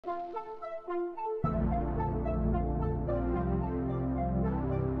You've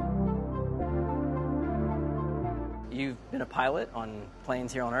been a pilot on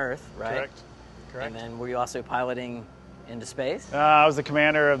planes here on Earth, right? Correct. And then were you also piloting into space? I was the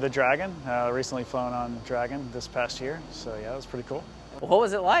commander of the Dragon. Recently flown on Dragon this past year, so yeah, it was pretty cool. Well, what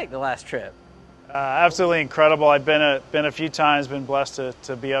was it like the last trip? Absolutely incredible. I've been a few times, been blessed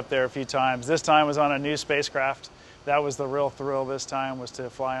to be up there a few times. This time was on a new spacecraft. That was the real thrill this time, was to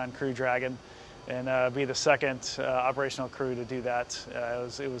fly on Crew Dragon and be the second operational crew to do that.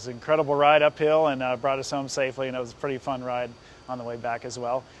 It was an incredible ride uphill and brought us home safely, and it was a pretty fun ride on the way back as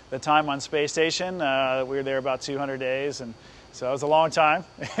well. The time on space station, we were there about 200 days, and so it was a long time.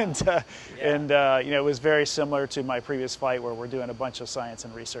 And you know, it was very similar to my previous flight where we're doing a bunch of science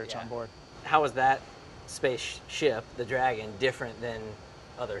and research on board. How was that spaceship, the Dragon, different than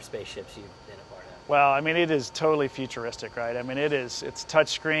other spaceships you've been a part of? Well, I mean, it is totally futuristic, right? I mean, it's touch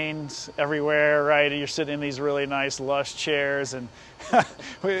screens everywhere, right? You're sitting in these really nice, lush chairs, and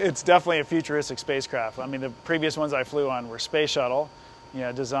it's definitely a futuristic spacecraft. I mean, the previous ones I flew on were Space Shuttle, you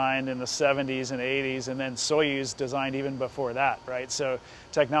know, designed in the 70s and 80s, and then Soyuz designed even before that, right? So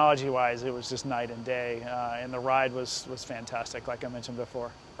technology-wise, it was just night and day, and the ride was fantastic, like I mentioned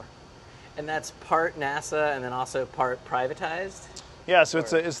before. And that's part NASA and then also part privatized? Yeah, so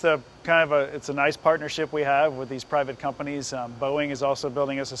it's a nice partnership we have with these private companies. Boeing is also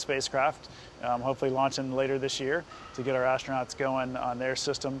building us a spacecraft, hopefully launching later this year to get our astronauts going on their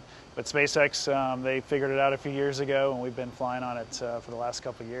system. But SpaceX, they figured it out a few years ago, and we've been flying on it for the last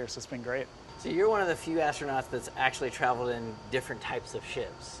couple of years. It's been great. So you're one of the few astronauts that's actually traveled in different types of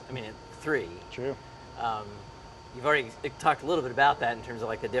ships. I mean, 3. True. You've already talked a little bit about that in terms of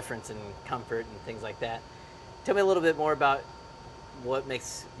like the difference in comfort and things like that. Tell me a little bit more about what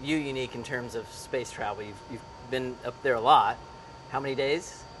makes you unique in terms of space travel. You've been up there a lot. How many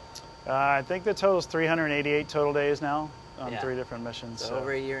days? I think the total is 388 total days now on 3 different missions. So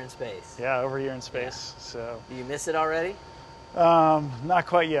over a year in space. Yeah, over a year in space. Yeah. So. Do you miss it already? Not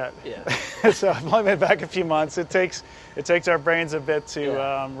quite yet. Yeah. So I've only been back a few months. It takes our brains a bit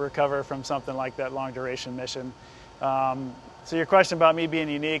to recover from something like that long duration mission. So your question about me being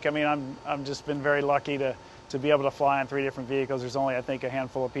unique, I mean, I'm just been very lucky to be able to fly on 3 different vehicles. There's only, I think, a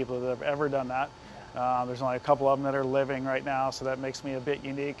handful of people that have ever done that. There's only a couple of them that are living right now, so that makes me a bit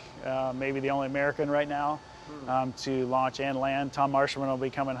unique. Maybe the only American right now to launch and land. Tom Marshman will be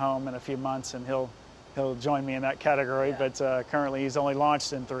coming home in a few months, and he'll join me in that category. But currently, he's only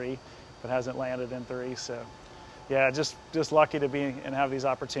launched in 3, but hasn't landed in 3. So, yeah, just lucky to be and have these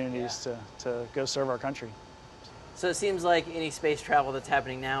opportunities to go serve our country. So it seems like any space travel that's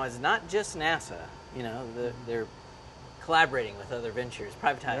happening now is not just NASA. You know, they're collaborating with other ventures,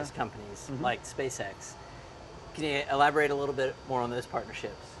 privatized companies like SpaceX. Can you elaborate a little bit more on those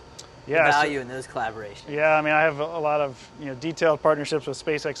partnerships? Yeah, the value in those collaborations. Yeah, I mean, I have a lot of detailed partnerships with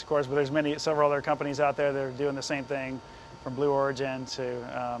SpaceX, of course, but there's several other companies out there that are doing the same thing, from Blue Origin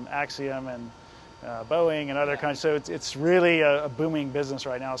to Axiom and Boeing and other kinds. So it's really a booming business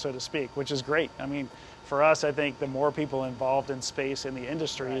right now, so to speak, which is great. I mean, for us, I think the more people involved in space in the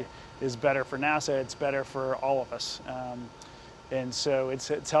industry is better for NASA. It's better for all of us. And so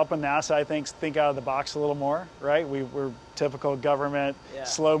it's helping NASA, I think out of the box a little more, right? We're typical government,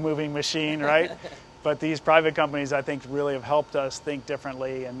 slow-moving machine, right? But these private companies, I think, really have helped us think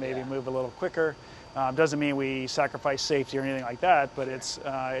differently and maybe move a little quicker. Doesn't mean we sacrifice safety or anything like that, but it's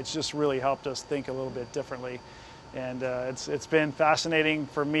just really helped us think a little bit differently. And it's been fascinating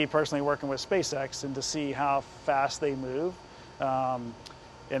for me personally working with SpaceX and to see how fast they move.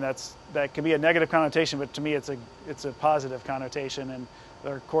 And that can be a negative connotation, but to me it's a positive connotation. And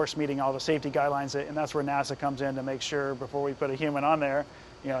they're of course meeting all the safety guidelines, and that's where NASA comes in to make sure before we put a human on there,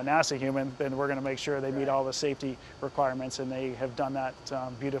 a NASA human, then we're going to make sure they meet all the safety requirements, and they have done that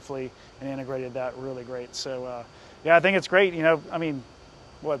beautifully and integrated that really great. So yeah, I think it's great. I mean,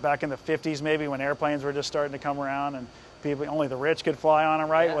 back in the 50s maybe, when airplanes were just starting to come around and people, only the rich could fly on them,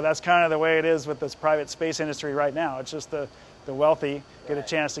 right? Well, that's kind of the way it is with this private space industry right now. It's just the wealthy get a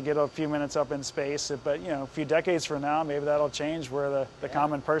chance to get a few minutes up in space. But a few decades from now, maybe that'll change, where the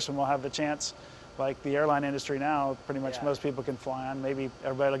common person will have the chance, like the airline industry now, pretty much most people can fly on. Maybe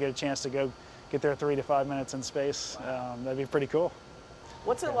everybody will get a chance to go get their 3 to 5 minutes in space. That'd be pretty cool.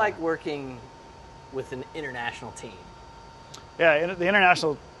 What's it like working with an international team? Yeah, the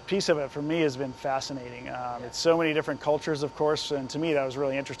international piece of it for me has been fascinating. It's so many different cultures, of course, and to me that was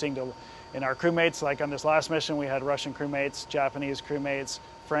really interesting. In our crewmates, like on this last mission, we had Russian crewmates, Japanese crewmates,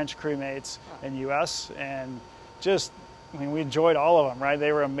 French crewmates, and U.S. And we enjoyed all of them, right?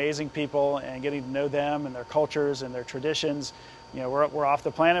 They were amazing people, and getting to know them and their cultures and their traditions we're off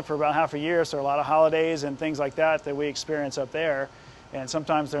the planet for about half a year, so a lot of holidays and things like that we experience up there. And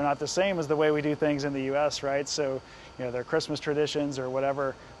sometimes they're not the same as the way we do things in the U.S., right? So, their Christmas traditions or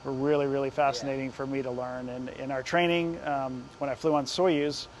whatever were really, really fascinating for me to learn. And in our training, when I flew on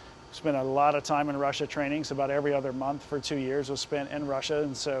Soyuz, spent a lot of time in Russia training. So about every other month for 2 years was spent in Russia.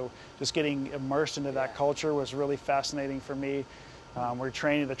 And so just getting immersed into that culture was really fascinating for me.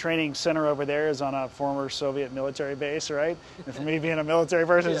 The training center over there is on a former Soviet military base, right? And for me being a military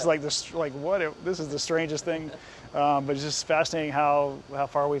person, it's like this, this is the strangest thing. But it's just fascinating how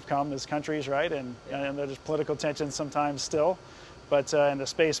far we've come as countries, right? And there's political tensions sometimes still. But in the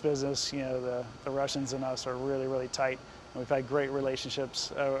space business, the Russians and us are really, really tight. And we've had great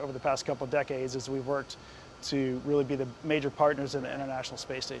relationships over the past couple of decades as we've worked to really be the major partners in the International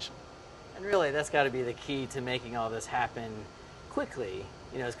Space Station. And really, that's got to be the key to making all this happen quickly,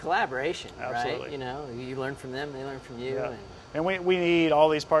 is collaboration, Absolutely. right? You learn from them, they learn from you. Yeah. And we need all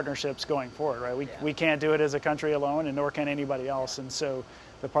these partnerships going forward, right? We can't do it as a country alone, and nor can anybody else. And so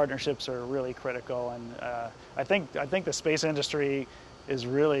the partnerships are really critical. And I think the space industry is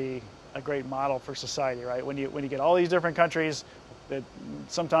really a great model for society, right? When you get all these different countries that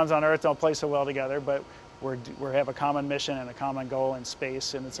sometimes on Earth don't play so well together, but we have a common mission and a common goal in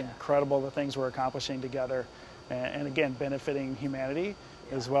space, and it's incredible the things we're accomplishing together. And again, benefiting humanity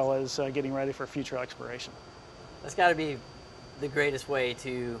as well as getting ready for future exploration. That's got to be the greatest way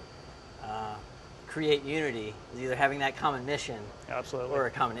to create unity, is either having that common mission Absolutely. Or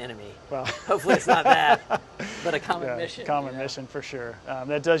a common enemy. Well, hopefully it's not that, but a common mission. Common mission for sure.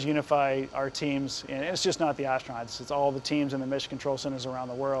 That does unify our teams, and it's just not the astronauts, it's all the teams in the mission control centers around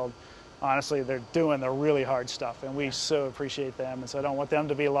the world. Honestly, they're doing the really hard stuff, and we so appreciate them. And so I don't want them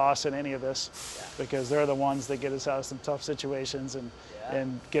to be lost in any of this, because they're the ones that get us out of some tough situations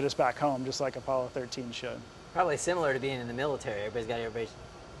and get us back home, just like Apollo 13 should. Probably similar to being in the military. Everybody's got everybody's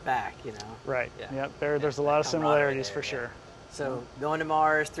back, Right. Yeah. Yep. There's a lot of similarities for sure. So going to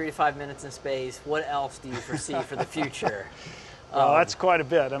Mars, 3 to 5 minutes in space. What else do you foresee for the future? Well, that's quite a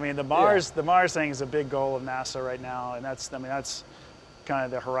bit. I mean, the Mars thing is a big goal of NASA right now, and that's kind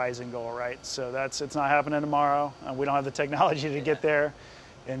of the horizon goal, right? So it's not happening tomorrow. We don't have the technology to get there,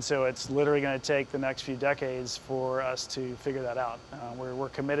 and so it's literally going to take the next few decades for us to figure that out. We're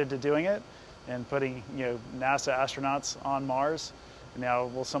committed to doing it and putting NASA astronauts on Mars. Now,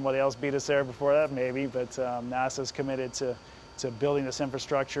 will somebody else beat us there before that? Maybe, but NASA's committed to building this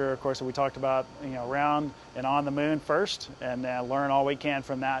infrastructure. Of course, we talked about around and on the moon first, and learn all we can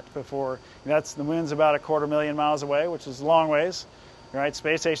from that before. The moon's about 250,000 miles away, which is a long ways. Right,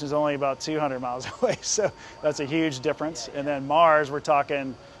 space station is only about 200 miles away, so that's a huge difference. And then Mars, we're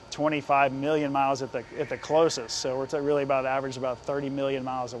talking 25 million miles at the closest. So we're really about average about 30 million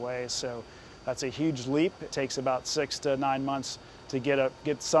miles away. So that's a huge leap. It takes about 6 to 9 months to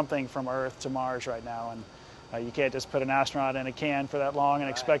get something from Earth to Mars right now, and you can't just put an astronaut in a can for that long and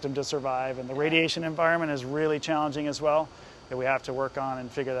expect them to survive. And the radiation environment is really challenging as well, that we have to work on and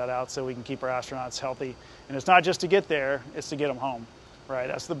figure that out so we can keep our astronauts healthy. And it's not just to get there; it's to get them home. Right,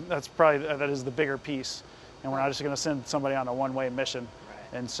 that is the bigger piece, and we're not just going to send somebody on a one-way mission.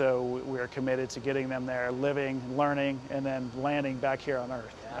 Right. And so we are committed to getting them there, living, learning, and then landing back here on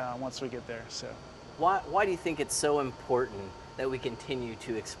Earth once we get there. So, why do you think it's so important that we continue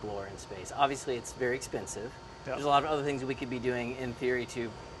to explore in space? Obviously, it's very expensive. Yep. There's a lot of other things that we could be doing in theory to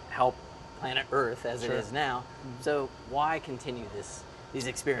help planet Earth as it is now. So why continue these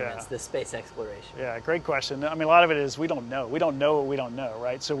experiments, this space exploration? Yeah, great question. I mean, a lot of it is we don't know. We don't know what we don't know,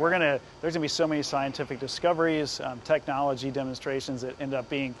 right? So there's going to be so many scientific discoveries, technology demonstrations that end up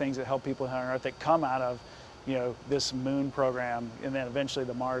being things that help people on Earth that come out of, this moon program and then eventually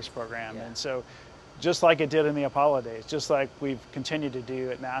the Mars program. And so just like it did in the Apollo days, just like we've continued to do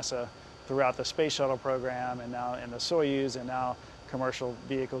at NASA throughout the space shuttle program and now in the Soyuz and now commercial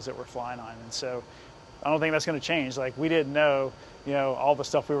vehicles that we're flying on. And so I don't think that's going to change. Like, we didn't know, all the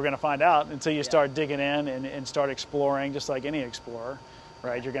stuff we were going to find out until you start digging in and start exploring, just like any explorer,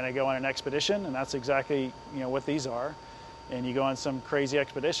 right? You're going to go on an expedition, and that's exactly, what these are. And you go on some crazy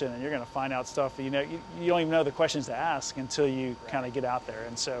expedition, and you're going to find out stuff that, you don't even know the questions to ask until you kind of get out there.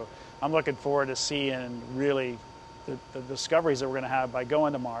 And so I'm looking forward to seeing really the discoveries that we're going to have by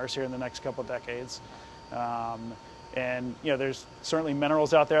going to Mars here in the next couple of decades. And there's certainly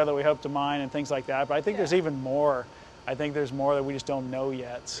minerals out there that we hope to mine and things like that. But I think there's even more. I think there's more that we just don't know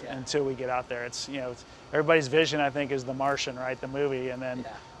yet until we get out there. It's everybody's vision, I think, is The Martian, right? The movie, and then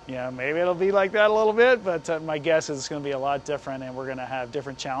maybe it'll be like that a little bit. But my guess is it's going to be a lot different, and we're going to have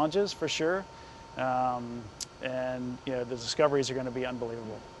different challenges for sure. And the discoveries are going to be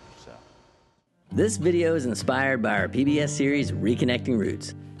unbelievable. So. This video is inspired by our PBS series, Reconnecting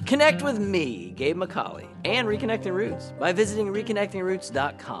Roots. Connect with me, Gabe McCauley, and Reconnecting Roots by visiting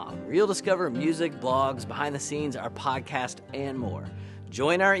reconnectingroots.com, where you'll discover music, blogs, behind the scenes, our podcast, and more.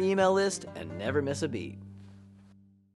 Join our email list and never miss a beat.